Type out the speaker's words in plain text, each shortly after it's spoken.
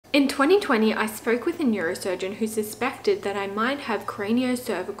In 2020, I spoke with a neurosurgeon who suspected that I might have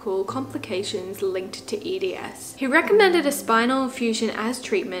craniocervical complications linked to EDS. He recommended a spinal fusion as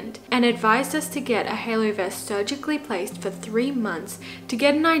treatment and advised us to get a halo vest surgically placed for 3 months to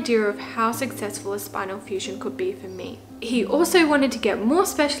get an idea of how successful a spinal fusion could be for me. He also wanted to get more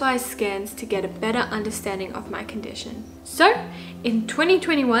specialized scans to get a better understanding of my condition. So, in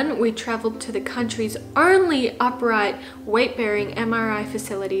 2021, we traveled to the country's only upright weight-bearing MRI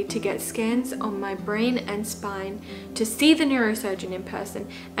facility to get scans on my brain and spine, to see the neurosurgeon in person,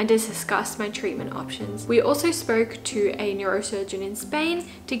 and to discuss my treatment options. We also spoke to a neurosurgeon in Spain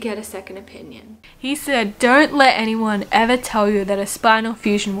to get a second opinion. He said, "Don't let anyone ever tell you that a spinal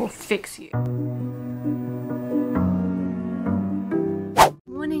fusion will fix you."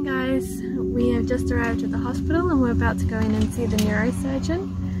 Morning guys, we have just arrived at the hospital and we're about to go in and see the neurosurgeon.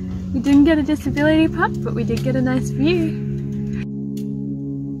 We didn't get a disability puck, but we did get a nice view.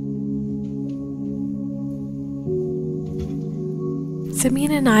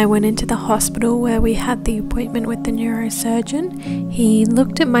 Sabine and I went into the hospital where we had the appointment with the neurosurgeon. He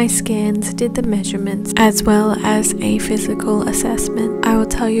looked at my scans, did the measurements, as well as a physical assessment. I will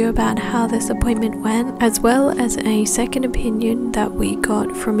tell you about how this appointment went, as well as a second opinion that we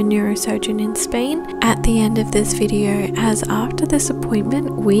got from a neurosurgeon in Spain at the end of this video, as after this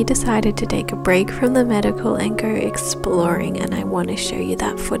appointment we decided to take a break from the medical and go exploring, and I want to show you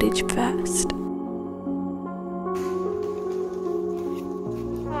that footage first.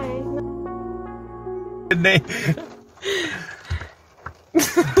 Name.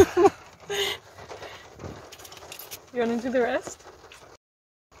 You want to do the rest?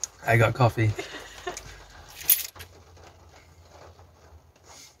 I got coffee.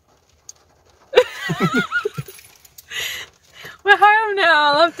 We're home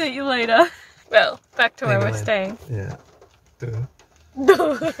now, I'll update you later. Well, back to where we're staying. Yeah.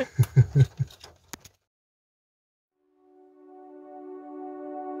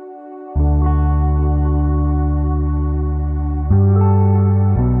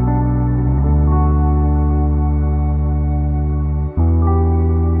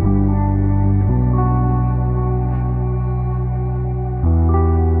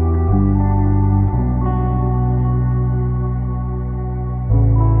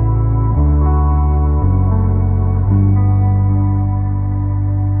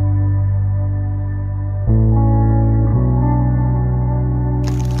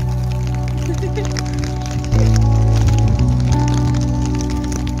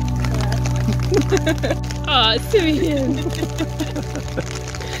 Aw, Simeon!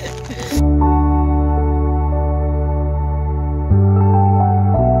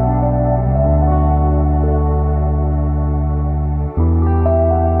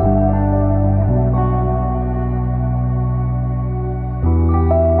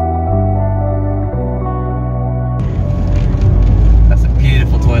 That's a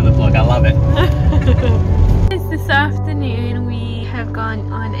beautiful toilet block, I love it. This afternoon we have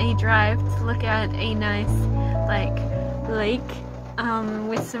gone on a drive to look at a nice lake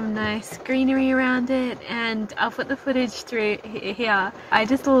with some nice greenery around it, and I'll put the footage through here. I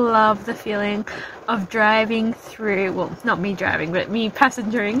just love the feeling of driving through, well, not me driving, but me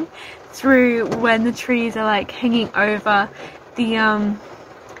passengering through when the trees are like hanging over the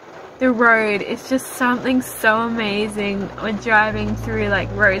road. It's just something so amazing when driving through like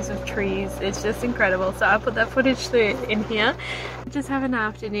rows of trees. It's just incredible. So I'll put that footage through in here. Just have an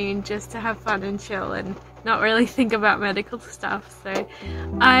afternoon just to have fun and chill and not really think about medical stuff. So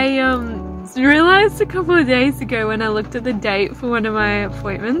I realized a couple of days ago when I looked at the date for one of my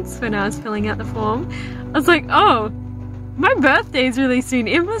appointments when I was filling out the form, I was like, oh, my birthday's really soon.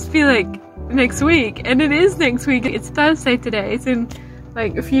 It must be like next week, and it is next week. It's Thursday today. It's in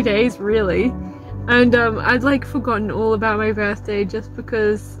like a few days really, and I'd like forgotten all about my birthday just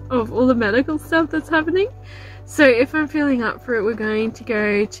because of all the medical stuff that's happening. So if I'm feeling up for it, we're going to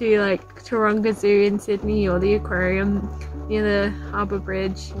go to like Taronga Zoo in Sydney or the aquarium near the Harbour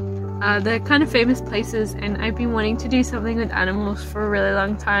Bridge. They're kind of famous places, and I've been wanting to do something with animals for a really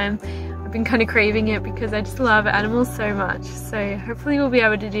long time. I've been kind of craving it because I just love animals so much. So hopefully we'll be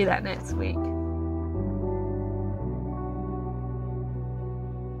able to do that next week.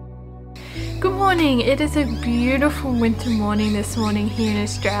 Good morning. It is a beautiful winter morning this morning here in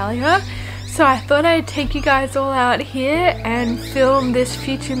Australia. So I thought I'd take you guys all out here and film this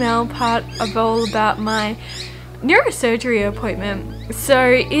future mail part of all about my neurosurgery appointment. So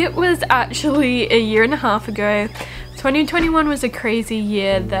it was actually a year and a half ago. 2021 was a crazy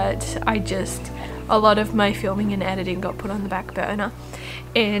year that a lot of my filming and editing got put on the back burner.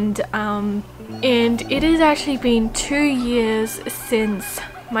 And it has actually been 2 years since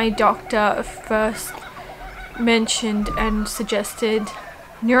my doctor first mentioned and suggested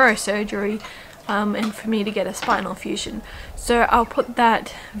neurosurgery and for me to get a spinal fusion. So I'll put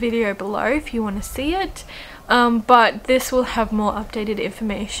that video below if you want to see it. But this will have more updated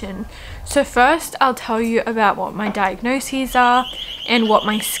information. So first I'll tell you about what my diagnoses are and what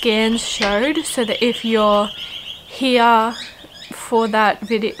my scans showed, so that if you're here for that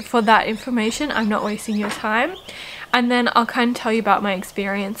video, for that information, I'm not wasting your time. And then I'll kind of tell you about my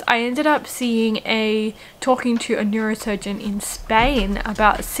experience. I ended up talking to a neurosurgeon in Spain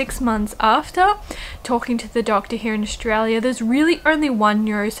about 6 months after talking to the doctor here in Australia. There's really only one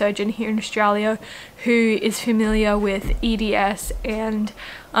neurosurgeon here in Australia who is familiar with EDS and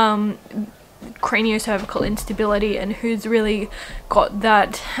craniocervical instability, and who's really got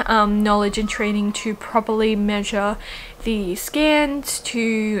that knowledge and training to properly measure the scans,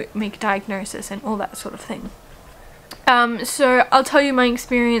 to make diagnosis and all that sort of thing. So I'll tell you my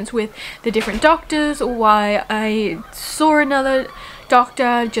experience with the different doctors, why I saw another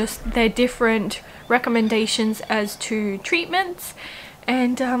doctor, just their different recommendations as to treatments,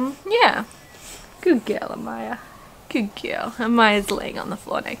 and yeah. Good girl, Amaya. Good girl. Amaya's laying on the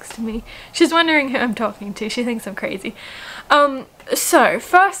floor next to me. She's wondering who I'm talking to. She thinks I'm crazy. So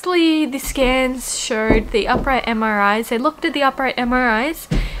firstly, the scans showed the upright MRIs. They looked at the upright MRIs,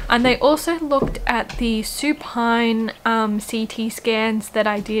 and they also looked at the supine CT scans that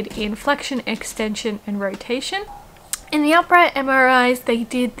I did in flexion, extension and rotation. In the upright MRIs, they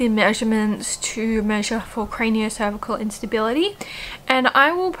did the measurements to measure for craniocervical instability, and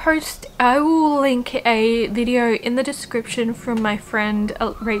I will link a video in the description from my friend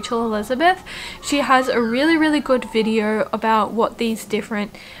Rachel Elizabeth. She has a really good video about what these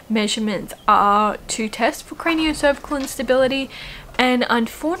different measurements are to test for craniocervical instability, and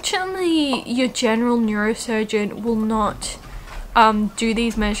unfortunately your general neurosurgeon will not do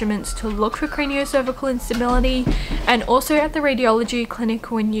these measurements to look for craniocervical instability. And also at the radiology clinic,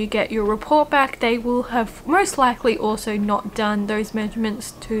 when you get your report back, they will have most likely also not done those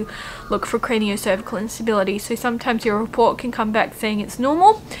measurements to look for craniocervical instability. So sometimes your report can come back saying it's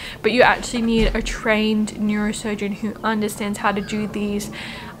normal, but you actually need a trained neurosurgeon who understands how to do these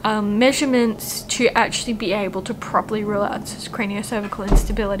measurements to actually be able to properly rule out craniocervical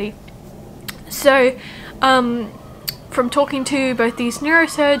instability. So from talking to both these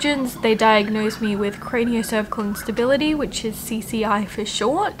neurosurgeons, they diagnosed me with craniocervical instability, which is CCI for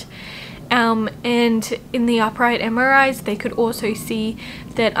short. And in the upright MRIs, they could also see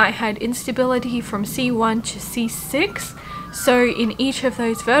that I had instability from C1 to C6. So in each of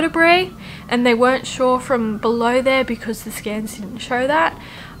those vertebrae, and they weren't sure from below there because the scans didn't show that.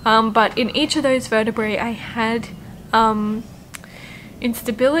 But in each of those vertebrae, I had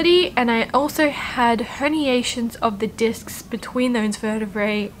instability, and I also had herniations of the discs between those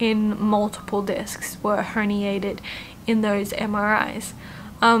vertebrae. In multiple discs were herniated in those MRIs.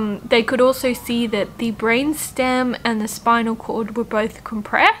 They could also see that the brainstem and the spinal cord were both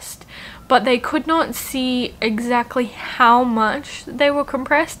compressed, but they could not see exactly how much they were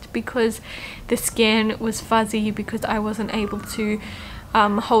compressed because the scan was fuzzy, because I wasn't able to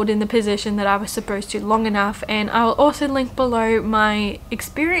hold in the position that I was supposed to long enough. And I'll also link below my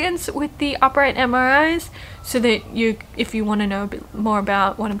experience with the upright MRIs, so that you, if you want to know a bit more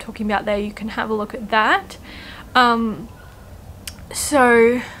about what I'm talking about there, you can have a look at that.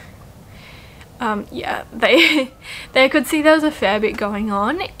 Yeah, they could see there was a fair bit going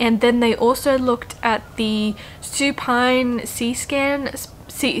on. And then they also looked at the supine CT scan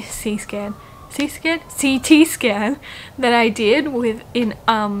that I did with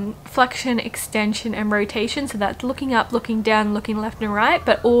flexion, extension and rotation. So that's looking up, looking down, looking left and right,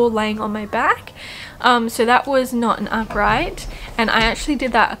 but all laying on my back. So that was not an upright, and I actually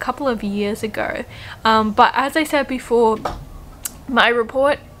did that a couple of years ago. But as I said before, my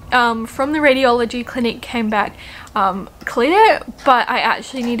report from the radiology clinic came back clear, but I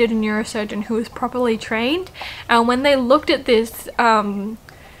actually needed a neurosurgeon who was properly trained. And when they looked at this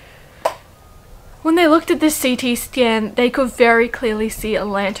CT scan, they could very clearly see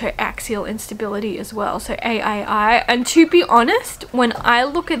atlantoaxial instability as well, so AAI. And to be honest, when I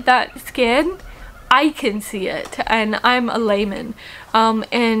look at that scan, I can see it, and I'm a layman.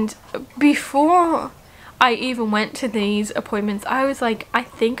 And before I even went to these appointments, I was like, I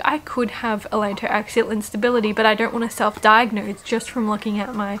think I could have atlantoaxial instability, but I don't want to self-diagnose just from looking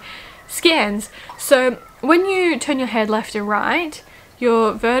at my scans. So when you turn your head left and right,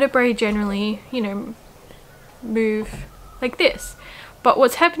 your vertebrae generally, you know, move like this. But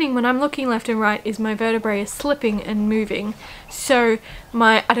what's happening when I'm looking left and right is my vertebrae is slipping and moving. So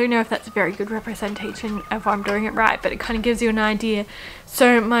I don't know if that's a very good representation if I'm doing it right, but it kind of gives you an idea.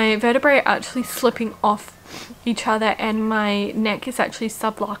 So my vertebrae are actually slipping off each other, and my neck is actually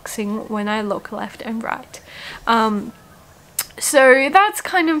subluxing when I look left and right. So that's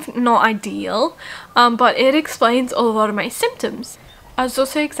kind of not ideal, but it explains a lot of my symptoms. I was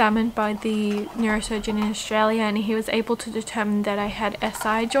also examined by the neurosurgeon in Australia, and he was able to determine that I had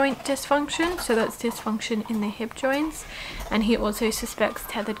SI joint dysfunction, so that's dysfunction in the hip joints, and he also suspects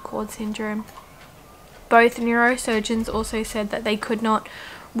tethered cord syndrome. Both neurosurgeons also said that they could not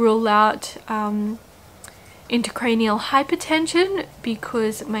rule out intracranial hypertension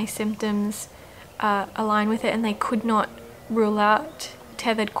because my symptoms align with it, and they could not rule out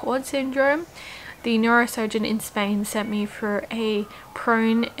tethered cord syndrome. The neurosurgeon in Spain sent me for a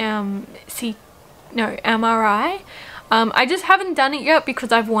prone MRI. I just haven't done it yet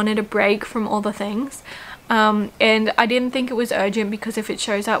because I've wanted a break from all the things. And I didn't think it was urgent because if it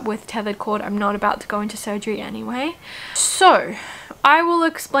shows up with tethered cord, I'm not about to go into surgery anyway. So I will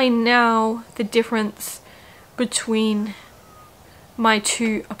explain now the difference between my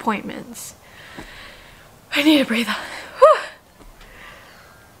two appointments. I need a breather.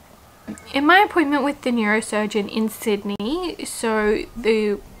 In my appointment with the neurosurgeon in Sydney, so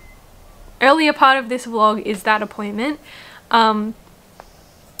the earlier part of this vlog is that appointment,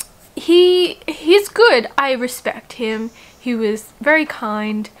 he's good. I respect him. He was very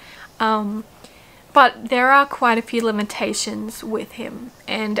kind, but there are quite a few limitations with him,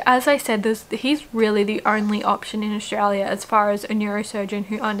 and as I said, he's really the only option in Australia as far as a neurosurgeon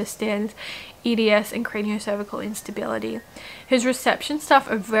who understands EDS and craniocervical instability. His reception staff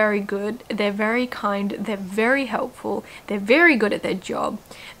are very good, they're very kind, they're very helpful, they're very good at their job,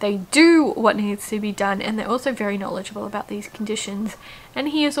 they do what needs to be done, and they're also very knowledgeable about these conditions, and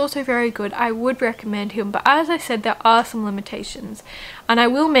he is also very good. I would recommend him, but as I said, there are some limitations, and I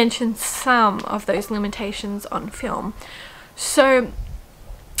will mention some of those limitations on film. So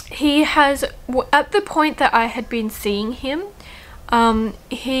he has, at the point that I had been seeing him,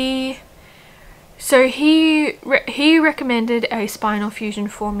 he recommended a spinal fusion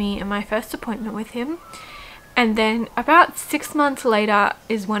for me in my first appointment with him, and then about 6 months later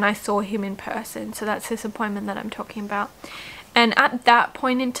is when I saw him in person. So that's this appointment that I'm talking about, and at that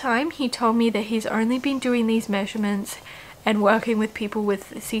point in time he told me that he's only been doing these measurements and working with people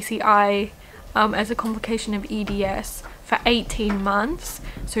with CCI as a complication of EDS for 18 months.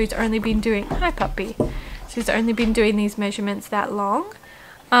 So he's only been doing, hi puppy, so he's only been doing these measurements that long.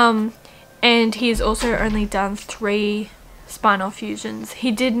 And he has also only done 3 spinal fusions.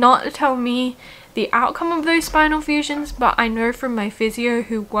 He did not tell me the outcome of those spinal fusions, but I know from my physio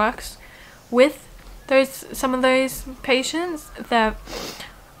who works with some of those patients that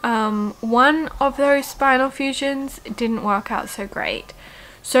one of those spinal fusions didn't work out so great.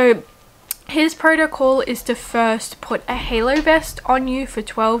 So his protocol is to first put a halo vest on you for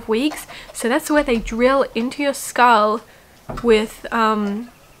 12 weeks. So that's where they drill into your skull with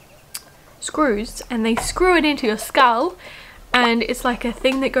screws, and they screw it into your skull, and it's like a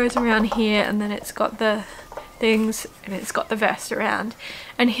thing that goes around here, and then it's got the things and it's got the vest around.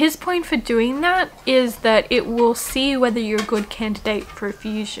 And his point for doing that is that it will see whether you're a good candidate for a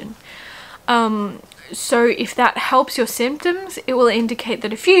fusion. So if that helps your symptoms, it will indicate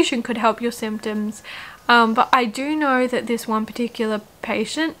that a fusion could help your symptoms. But I do know that this one particular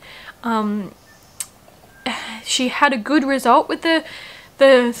patient, she had a good result with the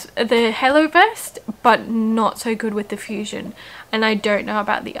halo vest, but not so good with the fusion, and I don't know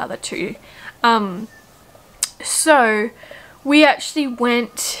about the other two. So we actually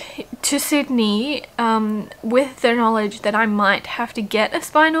went to Sydney with the knowledge that I might have to get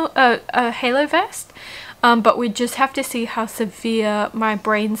a halo vest, but we just have to see how severe my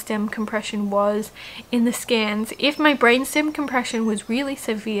brainstem compression was in the scans. If my brainstem compression was really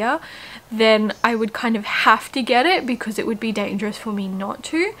severe, then I would kind of have to get it because it would be dangerous for me not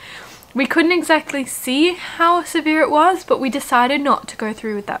to. We couldn't exactly see how severe it was, but we decided not to go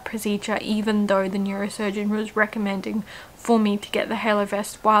through with that procedure, even though the neurosurgeon was recommending for me to get the halo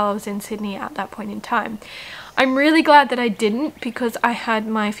vest while I was in Sydney at that point in time. I'm really glad that I didn't, because I had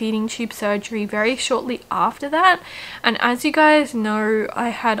my feeding tube surgery very shortly after that, and as you guys know, I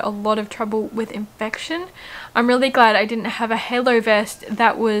had a lot of trouble with infection. I'm really glad I didn't have a halo vest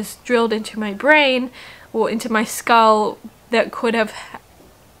that was drilled into my brain or into my skull that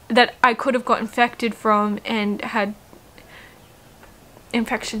I could have got infected from and had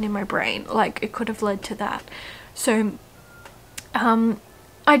infection in my brain. Like, it could have led to that. So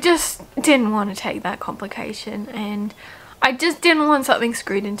I just didn't want to take that complication, and I just didn't want something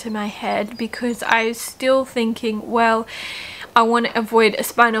screwed into my head, because I was still thinking, well, I want to avoid a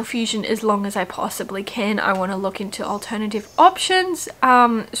spinal fusion as long as I possibly can. I want to look into alternative options,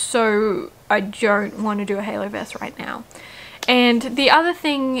 so I don't want to do a halo vest right now. And the other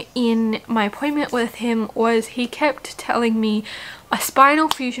thing in my appointment with him was he kept telling me a spinal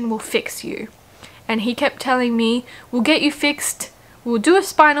fusion will fix you. And he kept telling me, we'll get you fixed, we'll do a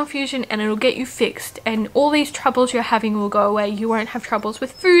spinal fusion and it'll get you fixed, and all these troubles you're having will go away. You won't have troubles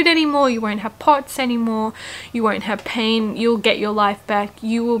with food anymore, you won't have POTS anymore, you won't have pain, you'll get your life back,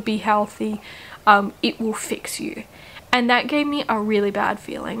 you will be healthy, it will fix you. And that gave me a really bad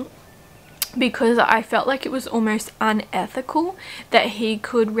feeling, because I felt like it was almost unethical that he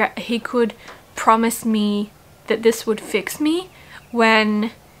could promise me that this would fix me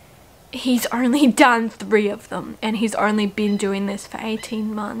when he's only done 3 of them and he's only been doing this for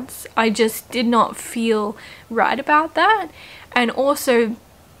 18 months. I just did not feel right about that. And also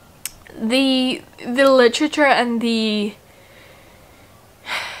the literature and the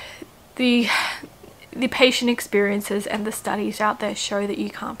patient experiences and the studies out there show that you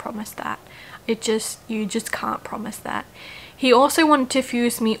can't promise that. You just can't promise that. He also wanted to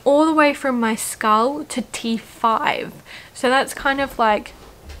fuse me all the way from my skull to T5. So that's kind of like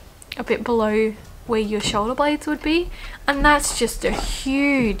a bit below where your shoulder blades would be, and that's just a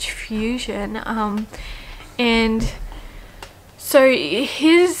huge fusion. And so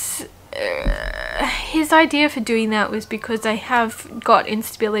his idea for doing that was because I have got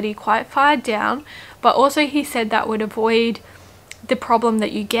instability quite far down, but also he said that would avoid the problem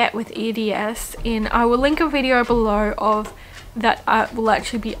that you get with EDS. And I will link a video below of that, will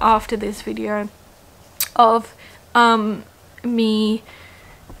actually be after this video, of me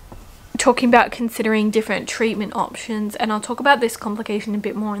talking about considering different treatment options, and I'll talk about this complication a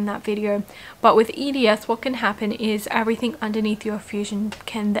bit more in that video. But with EDS, what can happen is everything underneath your fusion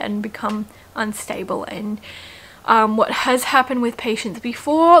can then become unstable, and what has happened with patients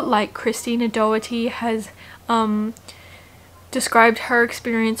before, like Christina Doherty has described her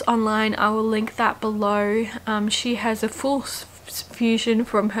experience online. I will link that below. She has a full fusion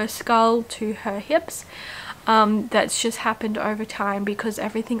from her skull to her hips. That's just happened over time because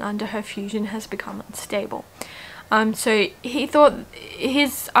everything under her fusion has become unstable. So he thought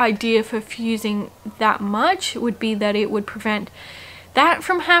his idea for fusing that much would be that it would prevent that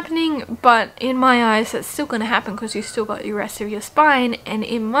from happening, but in my eyes that's still going to happen because you still got the rest of your spine, and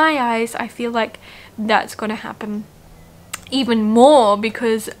in my eyes I feel like that's going to happen even more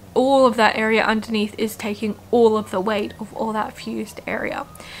because all of that area underneath is taking all of the weight of all that fused area.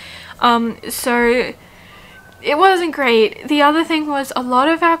 So it wasn't great. The other thing was, a lot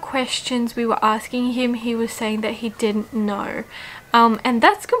of our questions we were asking him, he was saying that he didn't know. And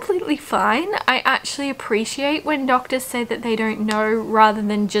that's completely fine. I actually appreciate when doctors say that they don't know, rather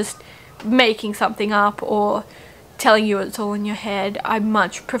than just making something up or telling you it's all in your head. I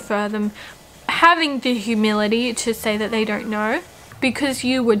much prefer them having the humility to say that they don't know, because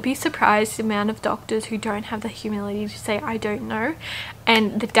you would be surprised the amount of doctors who don't have the humility to say I don't know,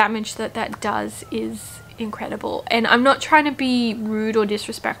 and the damage that that does is incredible. And I'm not trying to be rude or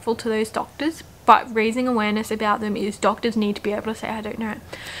disrespectful to those doctors, but raising awareness about them is doctors need to be able to say I don't know.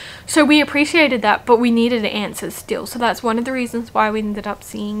 So we appreciated that, but we needed answers still. So that's one of the reasons why we ended up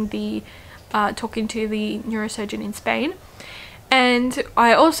seeing the talking to the neurosurgeon in Spain. And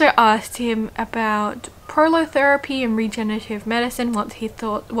I also asked him about prolotherapy and regenerative medicine, what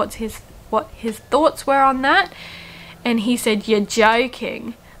his thoughts were on that, and he said, "You're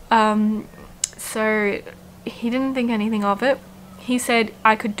joking." So he didn't think anything of it. He said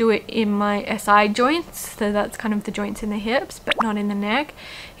I could do it in my SI joints, so that's kind of the joints in the hips, but not in the neck.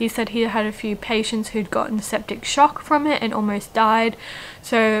 He said he had a few patients who'd gotten septic shock from it and almost died,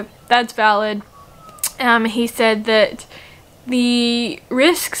 so that's valid. He said that the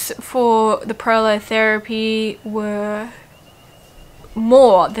risks for the prolotherapy were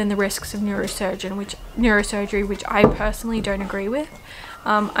more than the risks of neurosurgery, which I personally don't agree with.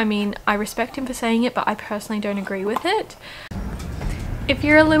 I mean, I respect him for saying it, but I personally don't agree with it. If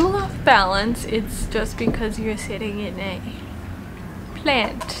you're a little off balance, it's just because you're sitting in a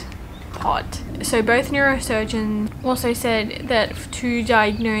plant pot. So both neurosurgeons also said that to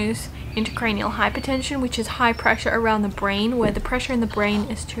diagnose intracranial hypertension, which is high pressure around the brain, where the pressure in the brain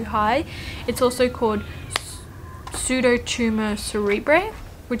is too high, it's also called pseudotumor cerebrae,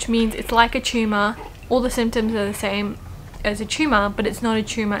 which means it's like a tumor, all the symptoms are the same, as a tumor, but it's not a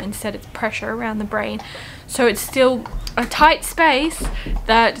tumor, instead it's pressure around the brain. So it's still a tight space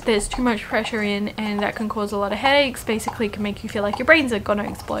that there's too much pressure in, and that can cause a lot of headaches. Basically it can make you feel like your brains are gonna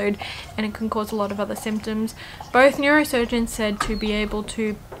explode, and it can cause a lot of other symptoms. Both neurosurgeons said to be able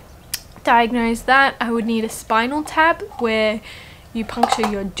to diagnose that, I would need a spinal tap where you puncture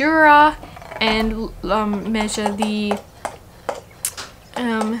your dura and measure the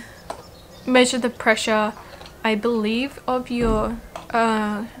pressure, I believe, of your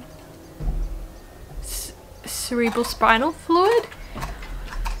cerebral spinal fluid.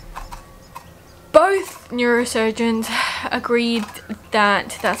 Both neurosurgeons agreed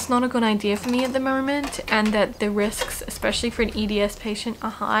that that's not a good idea for me at the moment, and that the risks, especially for an EDS patient,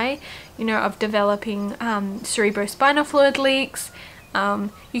 are high, you know, of developing cerebrospinal fluid leaks.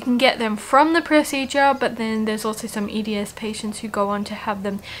 You can get them from the procedure, but then there's also some EDS patients who go on to have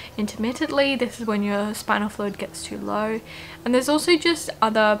them intermittently. This is when your spinal fluid gets too low. And there's also just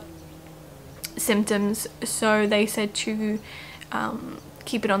other symptoms, so they said to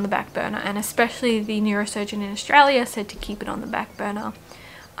keep it on the back burner, and especially the neurosurgeon in Australia said to keep it on the back burner,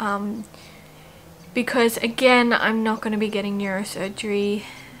 because again, I'm not going to be getting neurosurgery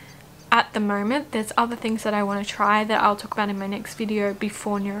at the moment. There's other things that I want to try that I'll talk about in my next video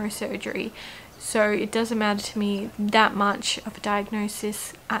before neurosurgery, so it doesn't matter to me that much of a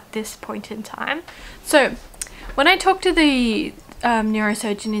diagnosis at this point in time. So when I talked to the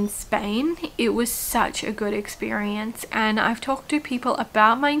neurosurgeon in Spain, it was such a good experience, and I've talked to people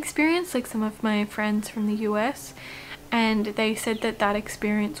about my experience, like some of my friends from the US, and they said that that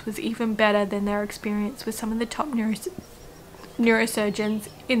experience was even better than their experience with some of the top neurosurgeons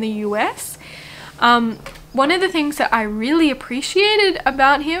in the US. One of the things that I really appreciated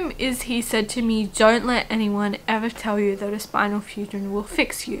about him is he said to me, don't let anyone ever tell you that a spinal fusion will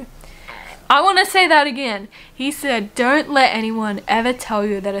fix you. I want to say that again. He said, don't let anyone ever tell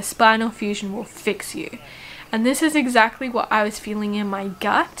you that a spinal fusion will fix you. And this is exactly what I was feeling in my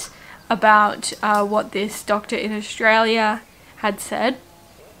gut about what this doctor in Australia had said.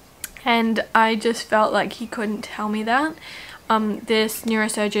 And I just felt like he couldn't tell me that. This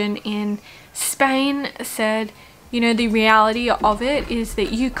neurosurgeon in Spain said, you know, the reality of it is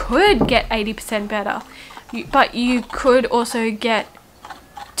that you could get 80% better, but you could also get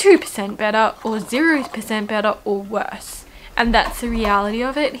 2% better or 0% better or worse, and that's the reality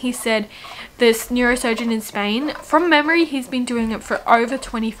of it. He said this neurosurgeon in Spain, from memory, he's been doing it for over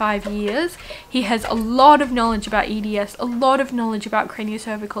 25 years. He has a lot of knowledge about EDS, a lot of knowledge about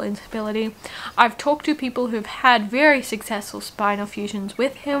craniocervical instability. I've talked to people who've had very successful spinal fusions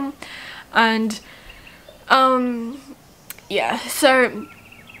with him, and yeah, so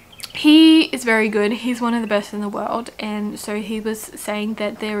he is very good. He's one of the best in the world, and so he was saying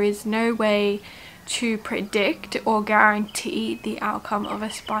that there is no way to predict or guarantee the outcome of a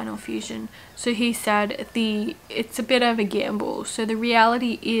spinal fusion. So he said it's a bit of a gamble. So the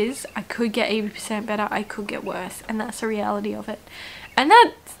reality is I could get 80% better, I could get worse, and that's the reality of it. And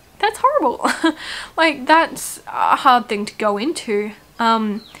that's horrible. Like, that's a hard thing to go into.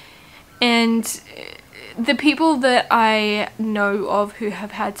 And the people that I know of who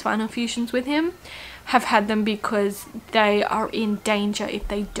have had spinal fusions with him have had them because they are in danger if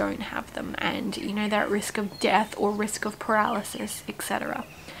they don't have them, and you know, they're at risk of death or risk of paralysis, etc.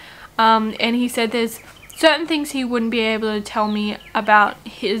 And he said there's certain things he wouldn't be able to tell me about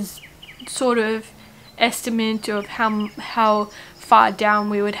his sort of estimate of how far down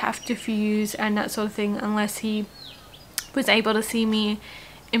we would have to fuse and that sort of thing unless he was able to see me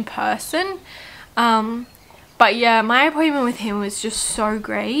in person. But yeah, my appointment with him was just so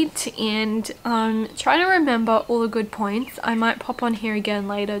great, and I'm trying to remember all the good points. I might pop on here again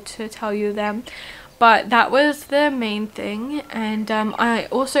later to tell you them, but that was the main thing. And I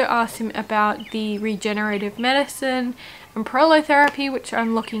also asked him about the regenerative medicine and prolotherapy, which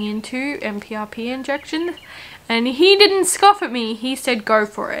I'm looking into, and PRP injections, and he didn't scoff at me. He said go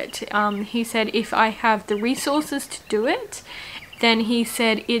for it. He said if I have the resources to do it, then he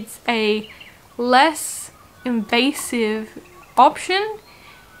said it's a less invasive option,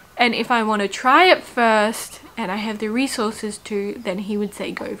 and if I want to try it first and I have the resources to, then he would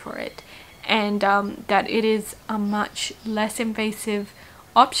say go for it, and that it is a much less invasive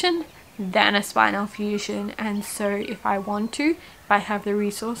option than a spinal fusion. And so if I want to, if I have the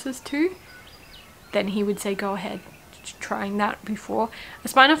resources to, then he would say go ahead trying that before a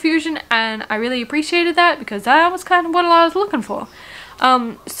spinal fusion. And I really appreciated that because that was kind of what I was looking for.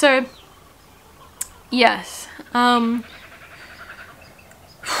 So yes,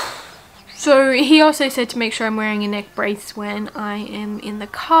 so he also said to make sure I'm wearing a neck brace when I am in the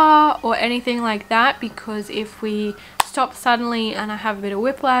car or anything like that, because if we stop suddenly and I have a bit of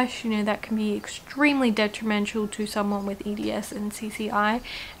whiplash, you know, that can be extremely detrimental to someone with EDS and CCI,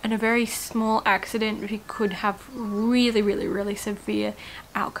 and a very small accident could have really severe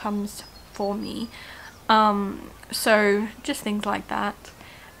outcomes for me. So just things like that.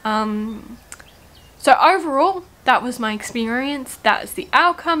 So overall, that was my experience, that's the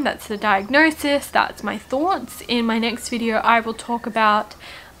outcome, that's the diagnosis, that's my thoughts. In my next video I will talk about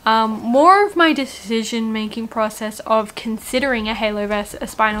more of my decision making process of considering a halo vest, a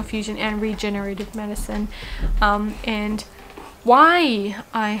spinal fusion and regenerative medicine, and why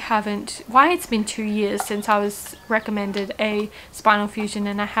it's been 2 years since I was recommended a spinal fusion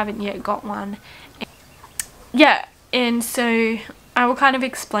and I haven't yet got one. Yeah, and so I will kind of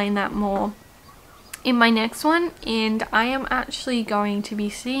explain that more in my next one, and I am actually going to be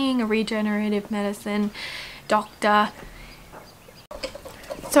seeing a regenerative medicine doctor.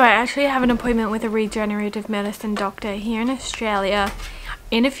 So I actually have an appointment with a regenerative medicine doctor here in Australia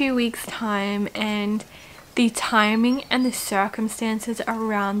in a few weeks' time, and the timing and the circumstances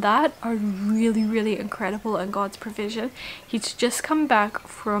around that are really incredible and God's provision. He's just come back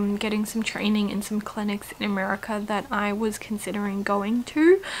from getting some training in some clinics in America that I was considering going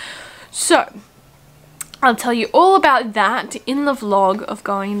to. So I'll tell you all about that in the vlog of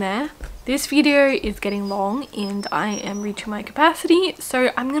going there. This video is getting long and I am reaching my capacity, so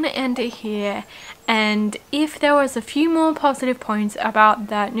I'm gonna end it here. And if there was a few more positive points about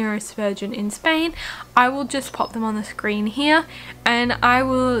that neurosurgeon in Spain, I will just pop them on the screen here, and I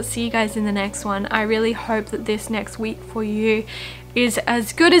will see you guys in the next one. I really hope that this next week for you is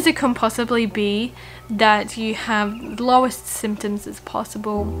as good as it can possibly be, that you have the lowest symptoms as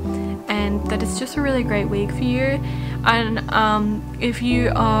possible, and that it's just a really great week for you. And if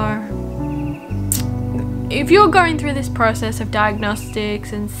you're going through this process of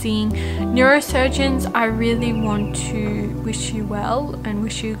diagnostics and seeing neurosurgeons, I really want to wish you well and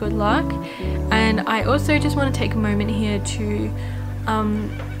wish you good luck. And I also just want to take a moment here to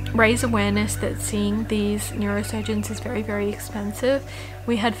raise awareness that seeing these neurosurgeons is very expensive.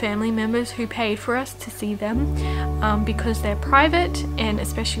 We had family members who paid for us to see them because they're private, and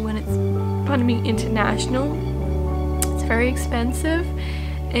especially when it's going to be international, it's very expensive.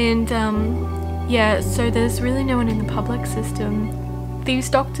 And yeah, so there's really no one in the public system. These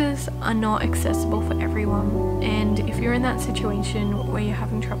doctors are not accessible for everyone, and if you're in that situation where you're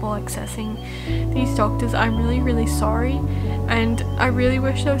having trouble accessing these doctors, I'm really sorry, and I really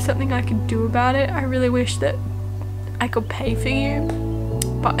wish there was something I could do about it. I really wish that I could pay for you,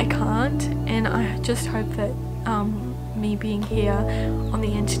 but I can't, and I just hope that me being here on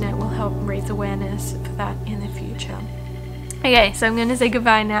the internet will help raise awareness for that in the future. Okay, so I'm gonna say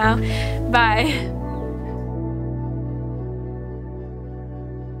goodbye now. Bye.